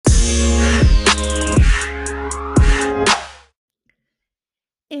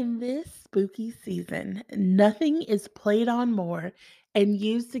In this spooky season, nothing is played on more and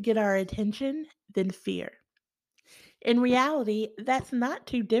used to get our attention than fear. In reality, that's not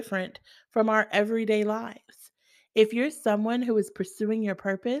too different from our everyday lives. If you're someone who is pursuing your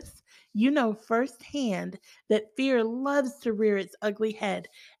purpose, you know firsthand that fear loves to rear its ugly head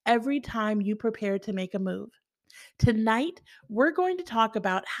every time you prepare to make a move. Tonight, we're going to talk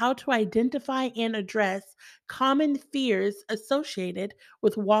about how to identify and address common fears associated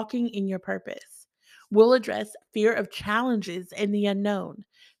with walking in your purpose. We'll address fear of challenges and the unknown,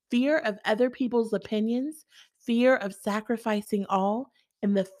 fear of other people's opinions, fear of sacrificing all,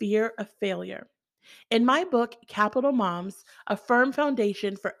 and the fear of failure. In my book, Capital Moms, a firm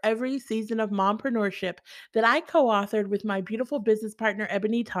foundation for every season of mompreneurship that I co authored with my beautiful business partner,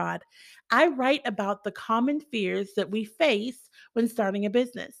 Ebony Todd, I write about the common fears that we face when starting a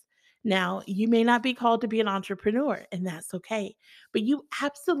business. Now, you may not be called to be an entrepreneur, and that's okay, but you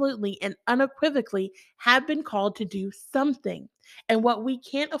absolutely and unequivocally have been called to do something. And what we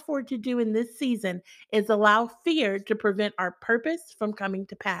can't afford to do in this season is allow fear to prevent our purpose from coming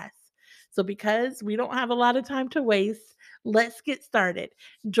to pass. So, because we don't have a lot of time to waste, let's get started.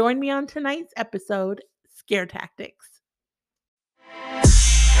 Join me on tonight's episode, Scare Tactics.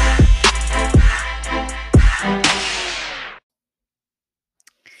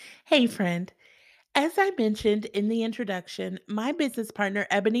 Hey, friend. As I mentioned in the introduction, my business partner,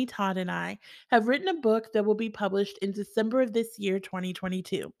 Ebony Todd, and I have written a book that will be published in December of this year,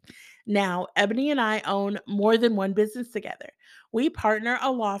 2022. Now, Ebony and I own more than one business together. We partner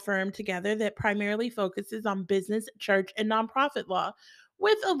a law firm together that primarily focuses on business, church, and nonprofit law,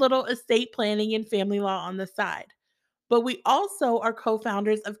 with a little estate planning and family law on the side. But we also are co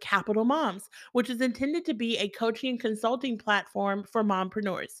founders of Capital Moms, which is intended to be a coaching and consulting platform for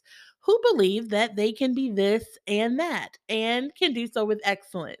mompreneurs who believe that they can be this and that and can do so with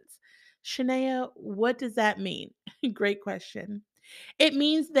excellence. Shania, what does that mean? Great question. It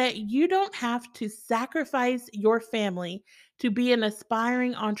means that you don't have to sacrifice your family to be an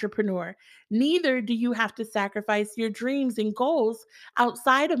aspiring entrepreneur. Neither do you have to sacrifice your dreams and goals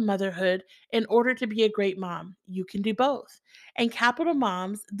outside of motherhood in order to be a great mom. You can do both. And Capital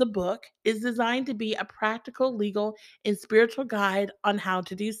Moms, the book, is designed to be a practical, legal, and spiritual guide on how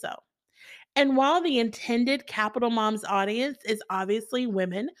to do so. And while the intended Capital Moms audience is obviously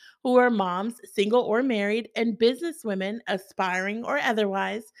women who are moms, single or married, and business women, aspiring or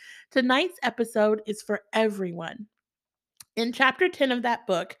otherwise, tonight's episode is for everyone. In chapter 10 of that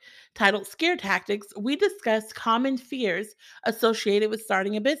book, titled Scare Tactics, we discuss common fears associated with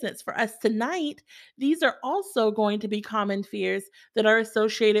starting a business. For us tonight, these are also going to be common fears that are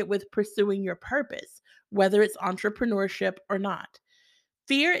associated with pursuing your purpose, whether it's entrepreneurship or not.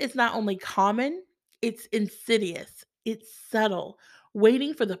 Fear is not only common, it's insidious, it's subtle,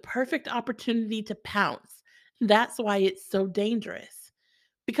 waiting for the perfect opportunity to pounce. That's why it's so dangerous.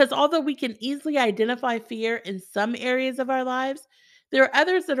 Because although we can easily identify fear in some areas of our lives, there are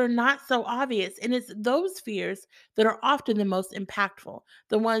others that are not so obvious. And it's those fears that are often the most impactful,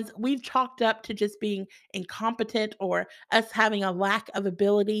 the ones we've chalked up to just being incompetent or us having a lack of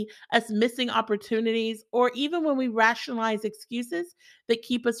ability, us missing opportunities, or even when we rationalize excuses that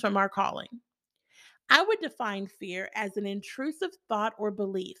keep us from our calling. I would define fear as an intrusive thought or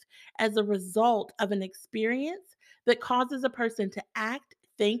belief as a result of an experience that causes a person to act,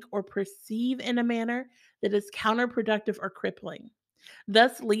 think, or perceive in a manner that is counterproductive or crippling,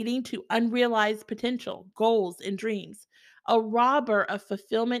 thus leading to unrealized potential, goals, and dreams. A robber of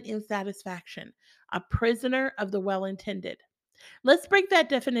fulfillment and satisfaction, a prisoner of the well intended. Let's break that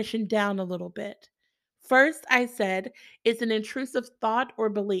definition down a little bit. First, I said it's an intrusive thought or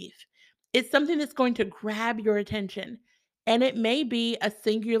belief. It's something that's going to grab your attention. And it may be a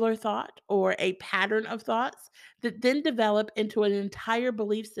singular thought or a pattern of thoughts that then develop into an entire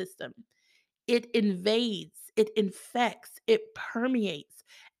belief system. It invades, it infects, it permeates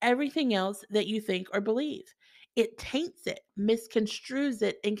everything else that you think or believe. It taints it, misconstrues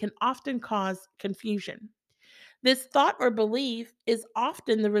it, and can often cause confusion. This thought or belief is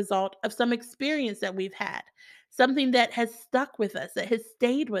often the result of some experience that we've had, something that has stuck with us, that has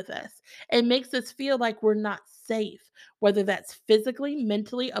stayed with us, and makes us feel like we're not safe, whether that's physically,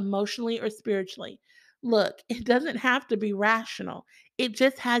 mentally, emotionally, or spiritually. Look, it doesn't have to be rational, it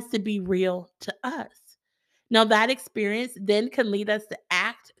just has to be real to us. Now, that experience then can lead us to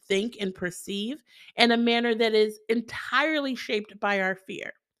act, think, and perceive in a manner that is entirely shaped by our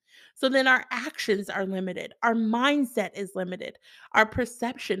fear. So then our actions are limited, our mindset is limited, our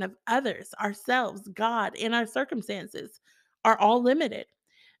perception of others, ourselves, God, and our circumstances are all limited.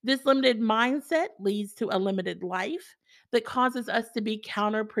 This limited mindset leads to a limited life that causes us to be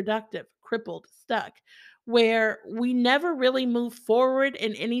counterproductive, crippled, stuck, where we never really move forward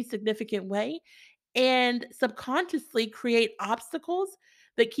in any significant way and subconsciously create obstacles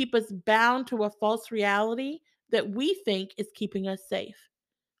that keep us bound to a false reality that we think is keeping us safe.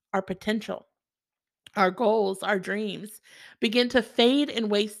 Our potential, our goals, our dreams begin to fade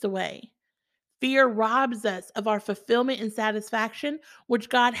and waste away. Fear robs us of our fulfillment and satisfaction, which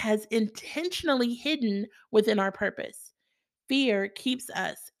God has intentionally hidden within our purpose. Fear keeps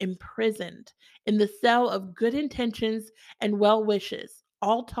us imprisoned in the cell of good intentions and well wishes,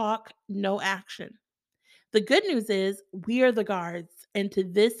 all talk, no action. The good news is we are the guards, and to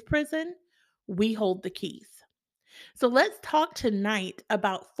this prison, we hold the keys. So let's talk tonight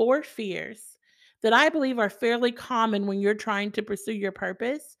about four fears that I believe are fairly common when you're trying to pursue your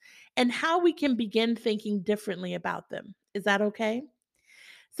purpose and how we can begin thinking differently about them. Is that okay?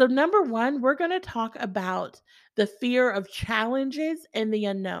 So, number one, we're going to talk about the fear of challenges and the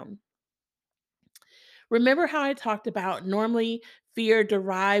unknown. Remember how I talked about normally fear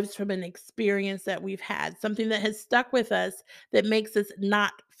derives from an experience that we've had, something that has stuck with us that makes us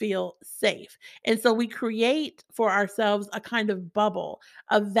not feel safe. And so we create for ourselves a kind of bubble,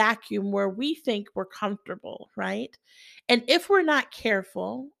 a vacuum where we think we're comfortable, right? And if we're not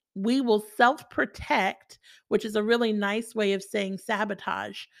careful, we will self protect, which is a really nice way of saying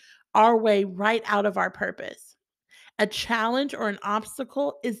sabotage, our way right out of our purpose. A challenge or an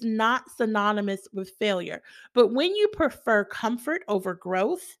obstacle is not synonymous with failure. But when you prefer comfort over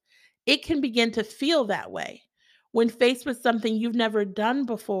growth, it can begin to feel that way. When faced with something you've never done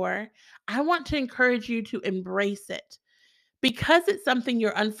before, I want to encourage you to embrace it. Because it's something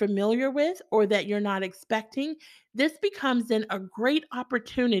you're unfamiliar with or that you're not expecting, this becomes then a great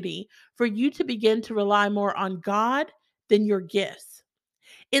opportunity for you to begin to rely more on God than your gifts.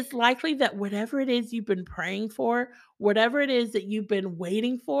 It's likely that whatever it is you've been praying for, whatever it is that you've been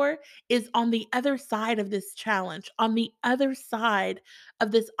waiting for, is on the other side of this challenge, on the other side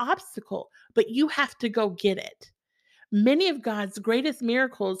of this obstacle, but you have to go get it. Many of God's greatest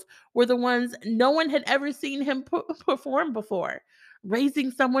miracles were the ones no one had ever seen him perform before,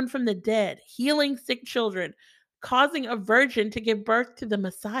 raising someone from the dead, healing sick children, causing a virgin to give birth to the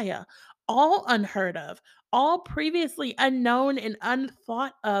Messiah, all unheard of, all previously unknown and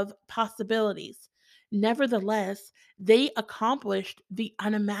unthought of possibilities. Nevertheless, they accomplished the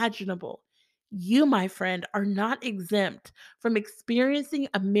unimaginable. You, my friend, are not exempt from experiencing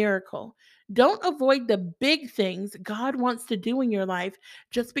a miracle. Don't avoid the big things God wants to do in your life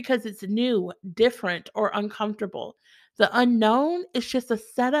just because it's new, different, or uncomfortable. The unknown is just a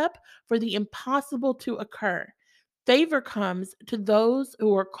setup for the impossible to occur. Favor comes to those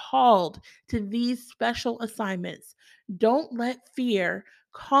who are called to these special assignments. Don't let fear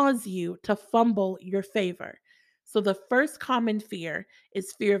cause you to fumble your favor. So, the first common fear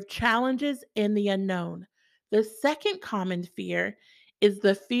is fear of challenges and the unknown. The second common fear is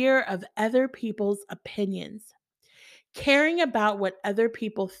the fear of other people's opinions. Caring about what other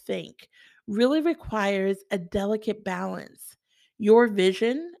people think really requires a delicate balance. Your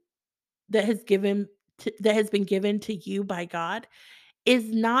vision that that has been given to you by God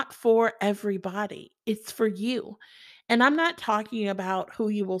is not for everybody. It's for you. And I'm not talking about who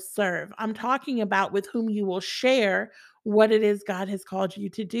you will serve. I'm talking about with whom you will share what it is God has called you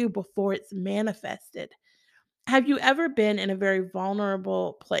to do before it's manifested. Have you ever been in a very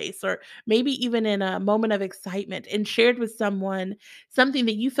vulnerable place or maybe even in a moment of excitement and shared with someone something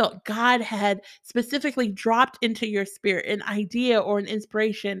that you felt God had specifically dropped into your spirit, an idea or an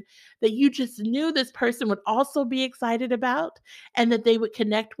inspiration that you just knew this person would also be excited about and that they would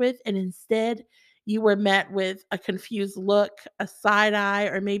connect with, and instead you were met with a confused look, a side eye,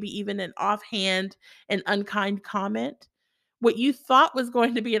 or maybe even an offhand and unkind comment? What you thought was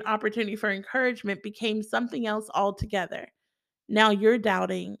going to be an opportunity for encouragement became something else altogether. Now you're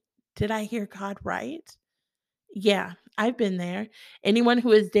doubting, did I hear God right? Yeah, I've been there. Anyone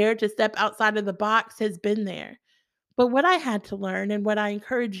who has dared to step outside of the box has been there. But what I had to learn and what I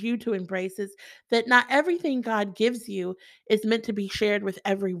encourage you to embrace is that not everything God gives you is meant to be shared with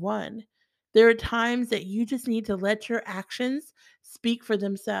everyone. There are times that you just need to let your actions speak for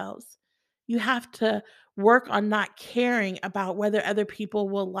themselves. You have to work on not caring about whether other people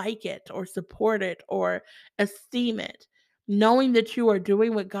will like it or support it or esteem it. Knowing that you are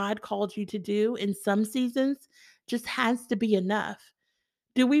doing what God called you to do in some seasons just has to be enough.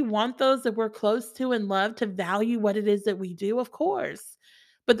 Do we want those that we're close to and love to value what it is that we do? Of course.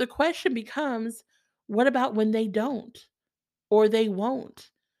 But the question becomes, what about when they don't or they won't?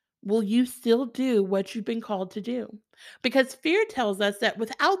 Will you still do what you've been called to do? Because fear tells us that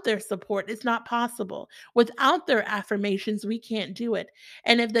without their support, it's not possible. Without their affirmations, we can't do it.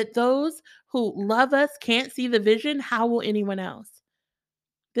 And if that those who love us can't see the vision, how will anyone else?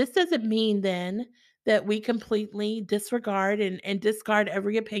 This doesn't mean then that we completely disregard and discard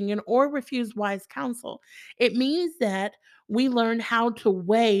every opinion or refuse wise counsel. It means that we learn how to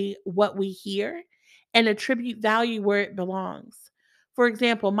weigh what we hear and attribute value where it belongs. For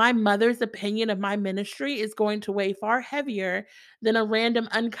example, my mother's opinion of my ministry is going to weigh far heavier than a random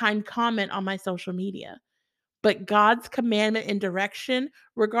unkind comment on my social media. But God's commandment and direction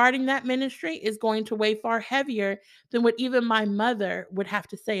regarding that ministry is going to weigh far heavier than what even my mother would have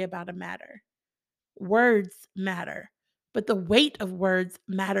to say about a matter. Words matter, but the weight of words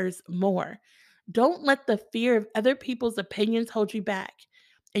matters more. Don't let the fear of other people's opinions hold you back.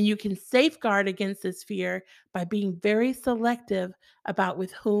 And you can safeguard against this fear by being very selective about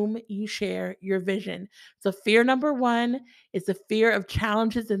with whom you share your vision. So, fear number one is the fear of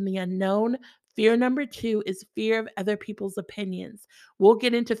challenges in the unknown. Fear number two is fear of other people's opinions. We'll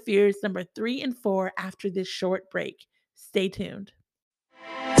get into fears number three and four after this short break. Stay tuned.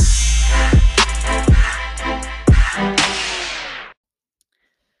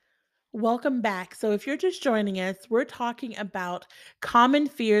 Welcome back. So, if you're just joining us, we're talking about common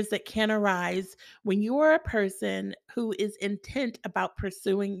fears that can arise when you are a person who is intent about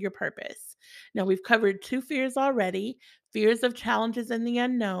pursuing your purpose. Now, we've covered two fears already: fears of challenges in the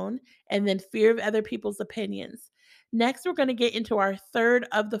unknown, and then fear of other people's opinions. Next, we're going to get into our third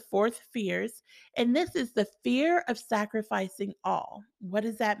of the fourth fears, and this is the fear of sacrificing all. What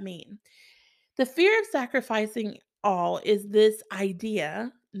does that mean? The fear of sacrificing all is this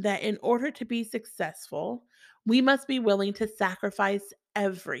idea that in order to be successful, we must be willing to sacrifice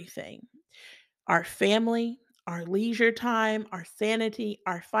everything: our family, our leisure time, our sanity,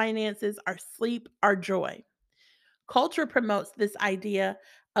 our finances, our sleep, our joy. Culture promotes this idea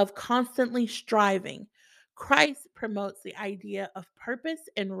of constantly striving. Christ promotes the idea of purpose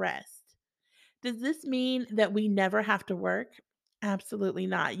and rest. Does this mean that we never have to work? Absolutely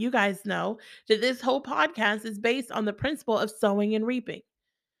not. You guys know that this whole podcast is based on the principle of sowing and reaping.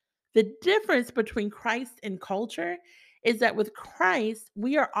 The difference between Christ and culture is that with Christ,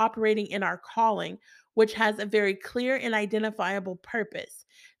 we are operating in our calling, which has a very clear and identifiable purpose.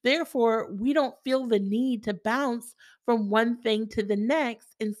 Therefore, we don't feel the need to bounce from one thing to the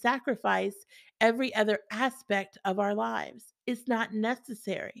next and sacrifice every other aspect of our lives. It's not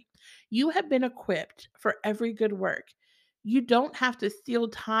necessary. You have been equipped for every good work. You don't have to steal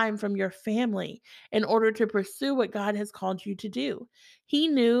time from your family in order to pursue what God has called you to do. He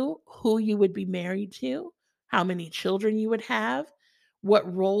knew who you would be married to, how many children you would have,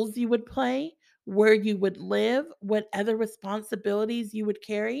 what roles you would play, where you would live, what other responsibilities you would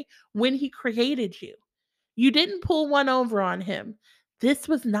carry when He created you. You didn't pull one over on Him. This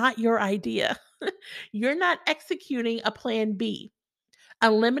was not your idea. You're not executing a plan B. A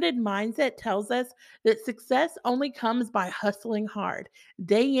limited mindset tells us that success only comes by hustling hard,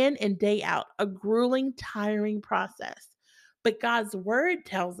 day in and day out, a grueling, tiring process. But God's word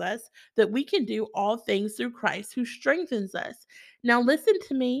tells us that we can do all things through Christ who strengthens us. Now, listen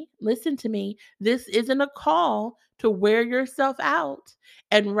to me. Listen to me. This isn't a call to wear yourself out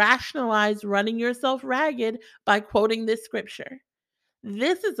and rationalize running yourself ragged by quoting this scripture.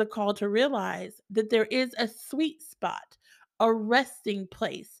 This is a call to realize that there is a sweet spot, a resting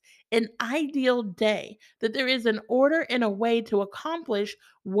place, an ideal day, that there is an order and a way to accomplish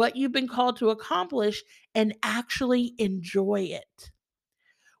what you've been called to accomplish and actually enjoy it.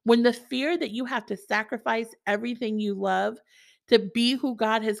 When the fear that you have to sacrifice everything you love to be who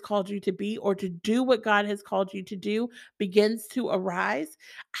God has called you to be or to do what God has called you to do begins to arise,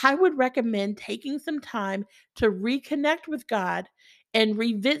 I would recommend taking some time to reconnect with God and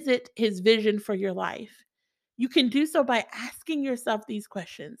revisit his vision for your life. You can do so by asking yourself these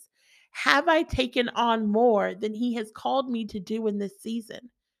questions: have I taken on more than he has called me to do in this season?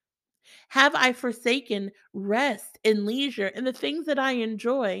 Have I forsaken rest and leisure and the things that I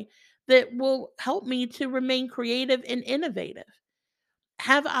enjoy that will help me to remain creative and innovative?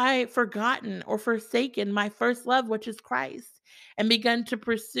 Have I forgotten or forsaken my first love, which is Christ, and begun to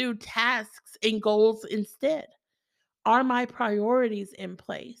pursue tasks and goals instead? Are my priorities in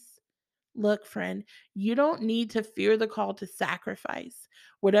place? Look, friend, you don't need to fear the call to sacrifice.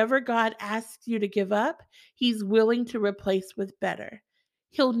 Whatever God asks you to give up, He's willing to replace with better.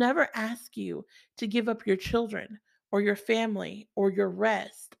 He'll never ask you to give up your children or your family or your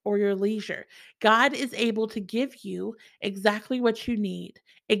rest or your leisure. God is able to give you exactly what you need,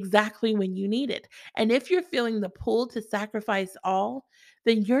 exactly when you need it. And if you're feeling the pull to sacrifice all,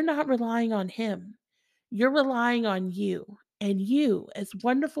 then you're not relying on him. You're relying on you. And you, as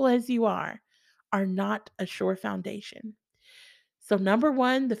wonderful as you are not a sure foundation. So, number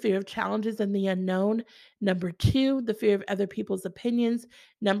one, the fear of challenges and the unknown. Number two, the fear of other people's opinions.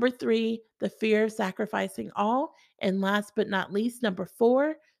 Number three, the fear of sacrificing all. And last but not least, number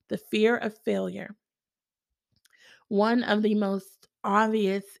four, the fear of failure. One of the most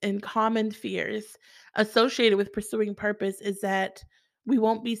obvious and common fears associated with pursuing purpose is that we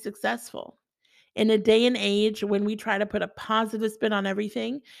won't be successful. In a day and age when we try to put a positive spin on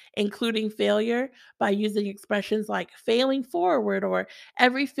everything, including failure, by using expressions like failing forward or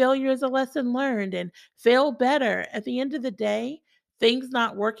every failure is a lesson learned and fail better, at the end of the day, things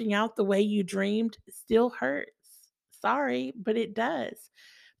not working out the way you dreamed still hurts. Sorry, but it does.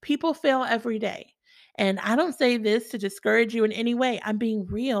 People fail every day. And I don't say this to discourage you in any way. I'm being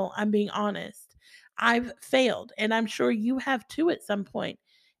real, I'm being honest. I've failed, and I'm sure you have too at some point.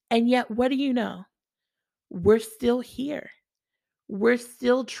 And yet, what do you know? We're still here. We're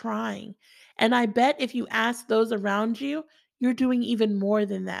still trying. And I bet if you ask those around you, you're doing even more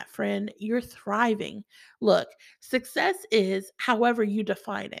than that, friend. You're thriving. Look, success is however you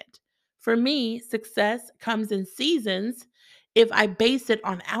define it. For me, success comes in seasons if I base it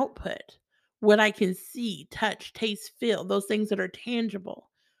on output, what I can see, touch, taste, feel, those things that are tangible.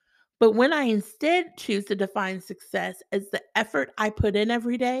 But when I instead choose to define success as the effort I put in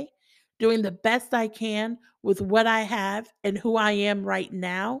every day, doing the best I can with what I have and who I am right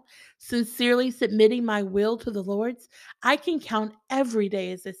now, sincerely submitting my will to the Lord's, I can count every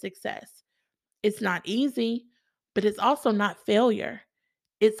day as a success. It's not easy, but it's also not failure.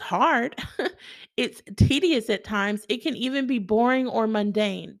 It's hard. It's tedious at times. It can even be boring or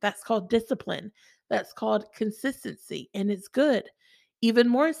mundane. That's called discipline. That's called consistency, and it's good. Even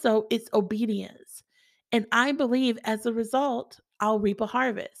more so, it's obedience. And I believe as a result, I'll reap a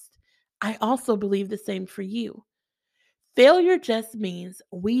harvest. I also believe the same for you. Failure just means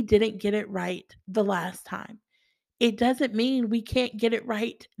we didn't get it right the last time. It doesn't mean we can't get it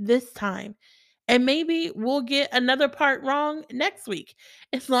right this time. And maybe we'll get another part wrong next week.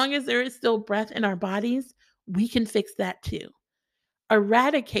 As long as there is still breath in our bodies, we can fix that too.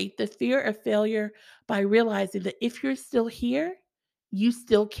 Eradicate the fear of failure by realizing that if you're still here, you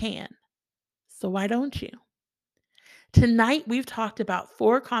still can. So why don't you? Tonight, we've talked about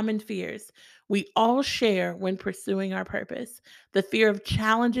four common fears we all share when pursuing our purpose: the fear of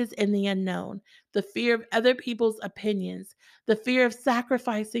challenges and the unknown, the fear of other people's opinions, the fear of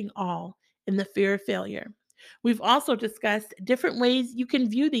sacrificing all, and the fear of failure. We've also discussed different ways you can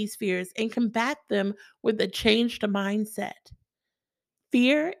view these fears and combat them with a changed mindset.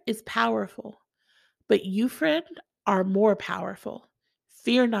 Fear is powerful, but you, friend, are more powerful.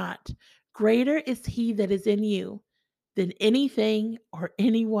 Fear not. Greater is he that is in you than anything or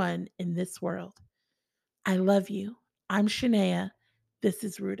anyone in this world. I love you. I'm Shania. This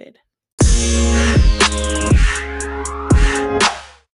is Rooted.